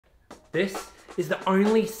This is the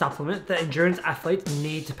only supplement that endurance athletes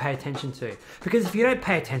need to pay attention to. Because if you don't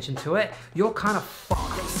pay attention to it, you're kind of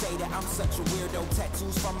fucked. They say that I'm such a weirdo.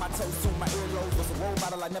 Tattoos from my toes to my earlobes. Was a role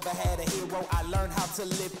model, I never had a hero. I learned how to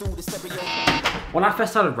live through the stereo. When I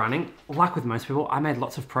first started running, like with most people, I made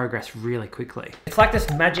lots of progress really quickly. It's like this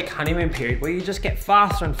magic honeymoon period where you just get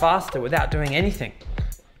faster and faster without doing anything.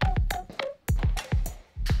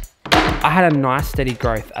 I had a nice steady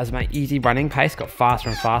growth as my easy running pace got faster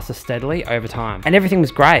and faster steadily over time. And everything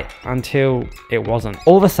was great until it wasn't.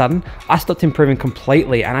 All of a sudden, I stopped improving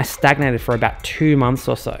completely and I stagnated for about 2 months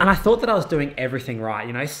or so. And I thought that I was doing everything right,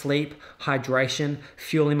 you know, sleep, hydration,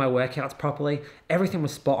 fueling my workouts properly, everything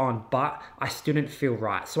was spot on, but I still didn't feel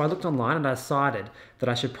right. So I looked online and I decided that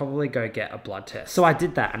I should probably go get a blood test. So I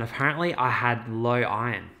did that and apparently I had low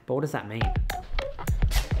iron. But what does that mean?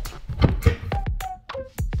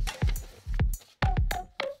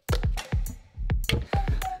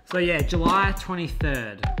 So yeah, July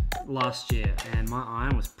 23rd last year, and my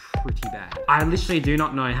iron was pretty bad. I literally do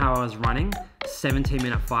not know how I was running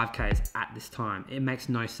 17-minute 5Ks at this time. It makes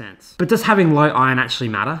no sense. But does having low iron actually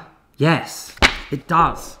matter? Yes, it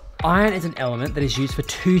does. Iron is an element that is used for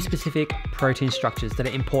 2 specific protein structures that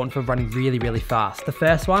are important for running really, really fast. The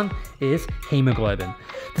first one is hemoglobin.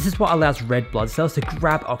 This is what allows red blood cells to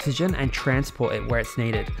grab oxygen and transport it where it's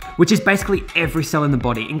needed, which is basically every cell in the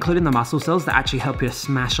body, including the muscle cells that actually help you to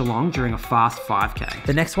smash along during a fast 5K.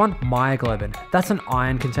 The next one, myoglobin. That's an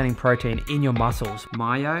iron-containing protein in your muscles.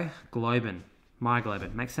 Myoglobin.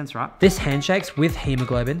 Myoglobin, makes sense, right? This handshakes with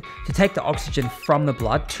hemoglobin to take the oxygen from the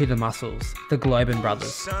blood to the muscles, the Globin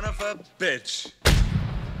brothers. Son of a bitch.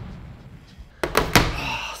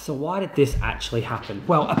 So why did this actually happen?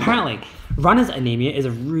 Well, apparently, runner's anemia is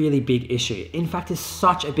a really big issue. In fact, it's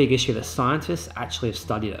such a big issue that scientists actually have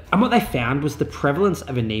studied it. And what they found was the prevalence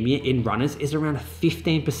of anemia in runners is around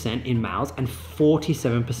 15% in males and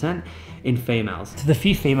 47% in females. To the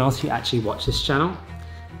few females who actually watch this channel,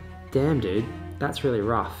 damn dude, that's really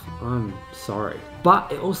rough. I'm sorry.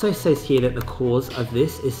 But it also says here that the cause of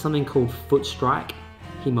this is something called foot strike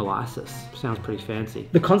hemolysis. Sounds pretty fancy.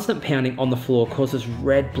 The constant pounding on the floor causes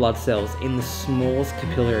red blood cells in the smallest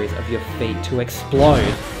capillaries of your feet to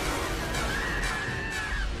explode.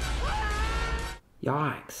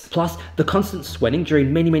 Yikes. Plus, the constant sweating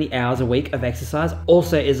during many, many hours a week of exercise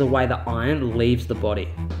also is a way that iron leaves the body.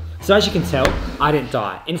 So as you can tell, I didn't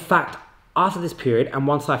die. In fact, after this period, and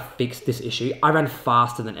once I fixed this issue, I ran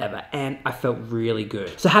faster than ever and I felt really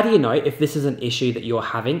good. So how do you know if this is an issue that you're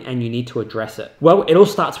having and you need to address it? Well, it all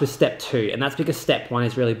starts with step 2, and that's because step 1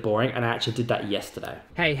 is really boring and I actually did that yesterday.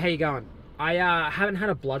 Hey, how you going? I haven't had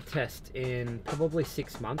a blood test in probably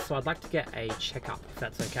 6 months, so I'd like to get a checkup if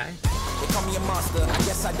that's okay. They call me a monster. I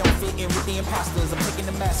guess I don't fit in with the imposters. I'm taking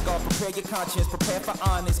the mask off. Prepare your conscience. Prepare for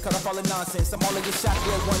honest. Cut off all the nonsense. I'm all of your shot.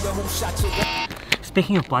 You'll wonder who shot you.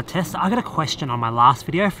 Speaking of blood tests, I got a question on my last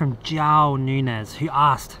video from João Nunes, who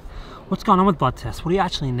asked, what's going on with blood tests? What do you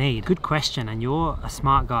actually need? Good question, and you're a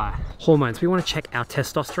smart guy. Hormones. We want to check our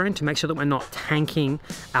testosterone to make sure that we're not tanking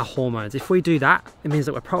our hormones. If we do that, it means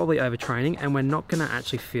that we're probably overtraining and we're not going to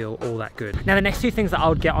actually feel all that good. Now, the next 2 things that I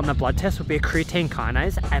would get on the blood test would be a creatine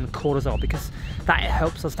kinase and cortisol, because that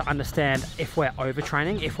helps us to understand if we're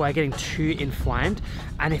overtraining, if we're getting too inflamed,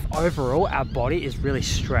 and if overall our body is really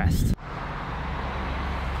stressed.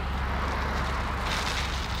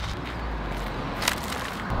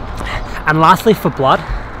 And lastly, for blood,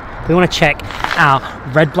 we want to check our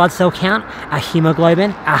red blood cell count, our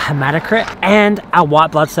hemoglobin, our hematocrit, and our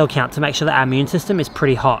white blood cell count to make sure that our immune system is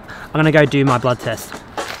pretty hot. I'm going to go do my blood test.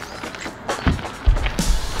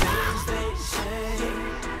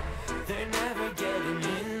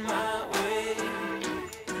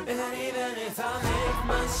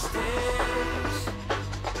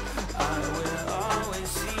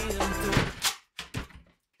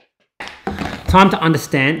 Time to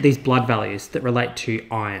understand these blood values that relate to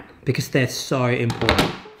iron, because they're so important.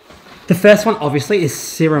 The first one obviously is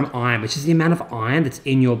serum iron, which is the amount of iron that's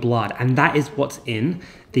in your blood, and that is what's in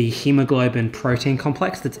the hemoglobin protein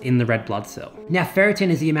complex that's in the red blood cell. Now, ferritin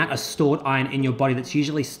is the amount of stored iron in your body that's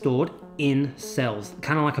usually stored in cells,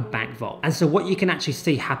 kind of like a bank vault. And so what you can actually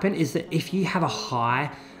see happen is that if you have a high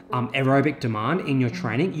aerobic demand in your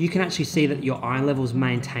training, you can actually see that your iron levels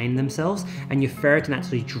maintain themselves and your ferritin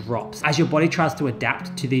actually drops as your body tries to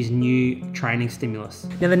adapt to these new training stimulus.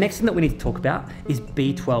 Now, the next thing that we need to talk about is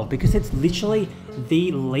B12, because it's literally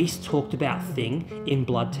the least talked about thing in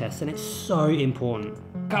blood tests, and it's so important.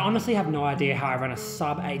 I honestly have no idea how I ran a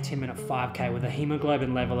sub 18-minute 5K with a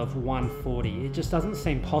hemoglobin level of 140. It just doesn't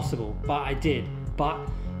seem possible, but I did. But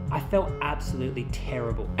I felt absolutely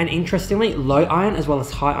terrible. And interestingly, low iron as well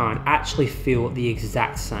as high iron actually feel the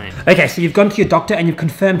exact same. Okay, so you've gone to your doctor and you've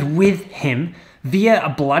confirmed with him via a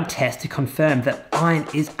blood test to confirm that iron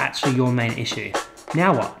is actually your main issue.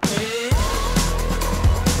 Now what?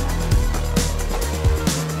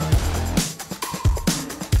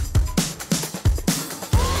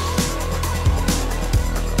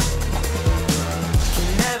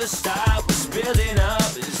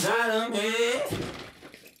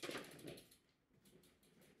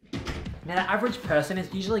 Now, the average person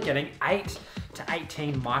is usually getting 8 to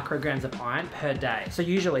 18 micrograms of iron per day. So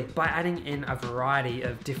usually, by adding in a variety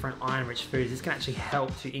of different iron-rich foods, this can actually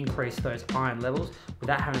help to increase those iron levels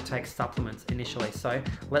without having to take supplements initially. So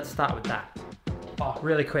let's start with that. Oh,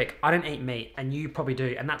 really quick, I don't eat meat, and you probably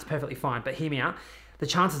do, and that's perfectly fine, but hear me out. The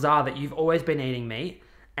chances are that you've always been eating meat,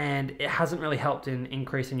 and it hasn't really helped in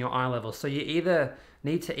increasing your iron levels. So you either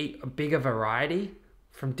need to eat a bigger variety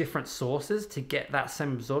from different sources to get that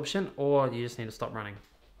same absorption, or you just need to stop running.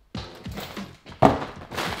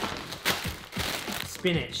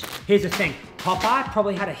 Spinach. Here's the thing. Popeye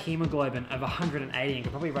probably had a hemoglobin of 180 and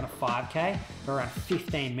could probably run a 5K for around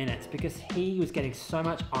 15 minutes because he was getting so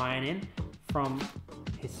much iron in from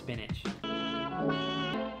his spinach.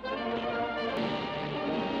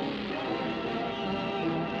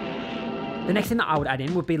 The next thing that I would add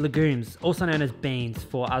in would be legumes, also known as beans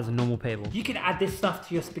for us normal people. You could add this stuff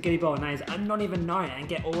to your spaghetti bolognese and not even know it and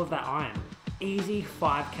get all of that iron. Easy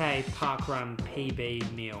 5K parkrun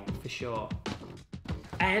PB meal for sure.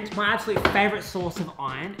 And my absolute favorite source of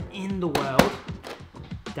iron in the world,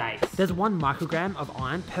 dates. There's 1 microgram of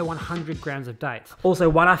iron per 100 grams of dates. Also,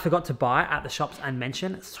 what I forgot to buy at the shops and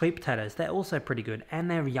mention, sweet potatoes. They're also pretty good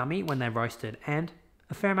and they're yummy when they're roasted and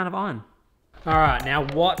a fair amount of iron. All right, now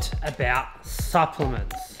what about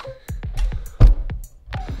supplements?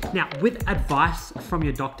 Now, with advice from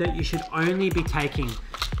your doctor, you should only be taking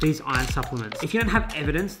these iron supplements. If you don't have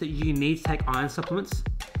evidence that you need to take iron supplements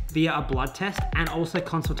via a blood test and also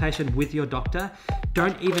consultation with your doctor,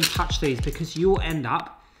 don't even touch these because you will end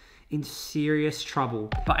up in serious trouble.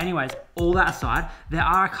 But anyways, all that aside, there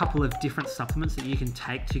are a couple of different supplements that you can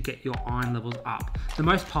take to get your iron levels up. The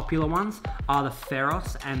most popular ones are the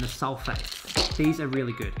ferrous and the sulfates. These are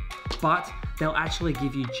really good, but they'll actually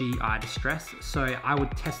give you GI distress. So I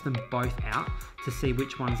would test them both out to see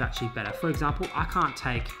which one's actually better. For example, I can't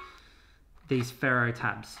take these ferro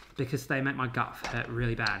tabs because they make my gut hurt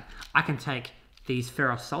really bad. I can take these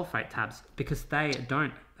ferrous sulfate tabs because they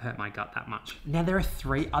don't hurt my gut that much. Now, there are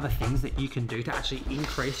 3 other things that you can do to actually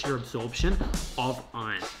increase your absorption of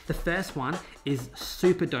iron. The first one is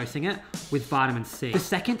super dosing it with vitamin C. The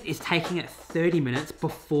second is taking it 30 minutes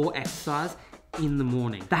before exercise in the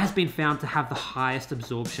morning. That has been found to have the highest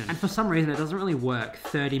absorption. And for some reason, it doesn't really work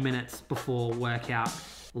 30 minutes before workout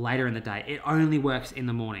later in the day. It only works in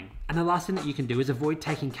the morning. And the last thing that you can do is avoid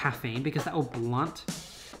taking caffeine because that will blunt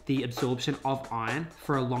the absorption of iron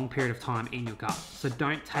for a long period of time in your gut. So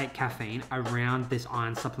don't take caffeine around this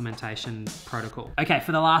iron supplementation protocol. Okay,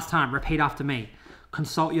 for the last time, repeat after me.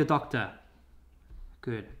 Consult your doctor.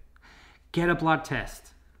 Good. Get a blood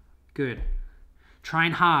test. Good.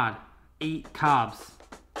 Train hard. Eat carbs.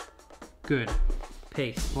 Good.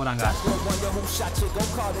 Peace. Well done, guys. Wonder who shot you, go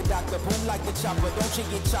call the doctor. Boom like the chopper. Don't you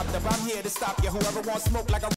get chopped up. I'm here to stop you. Whoever wants smoke like a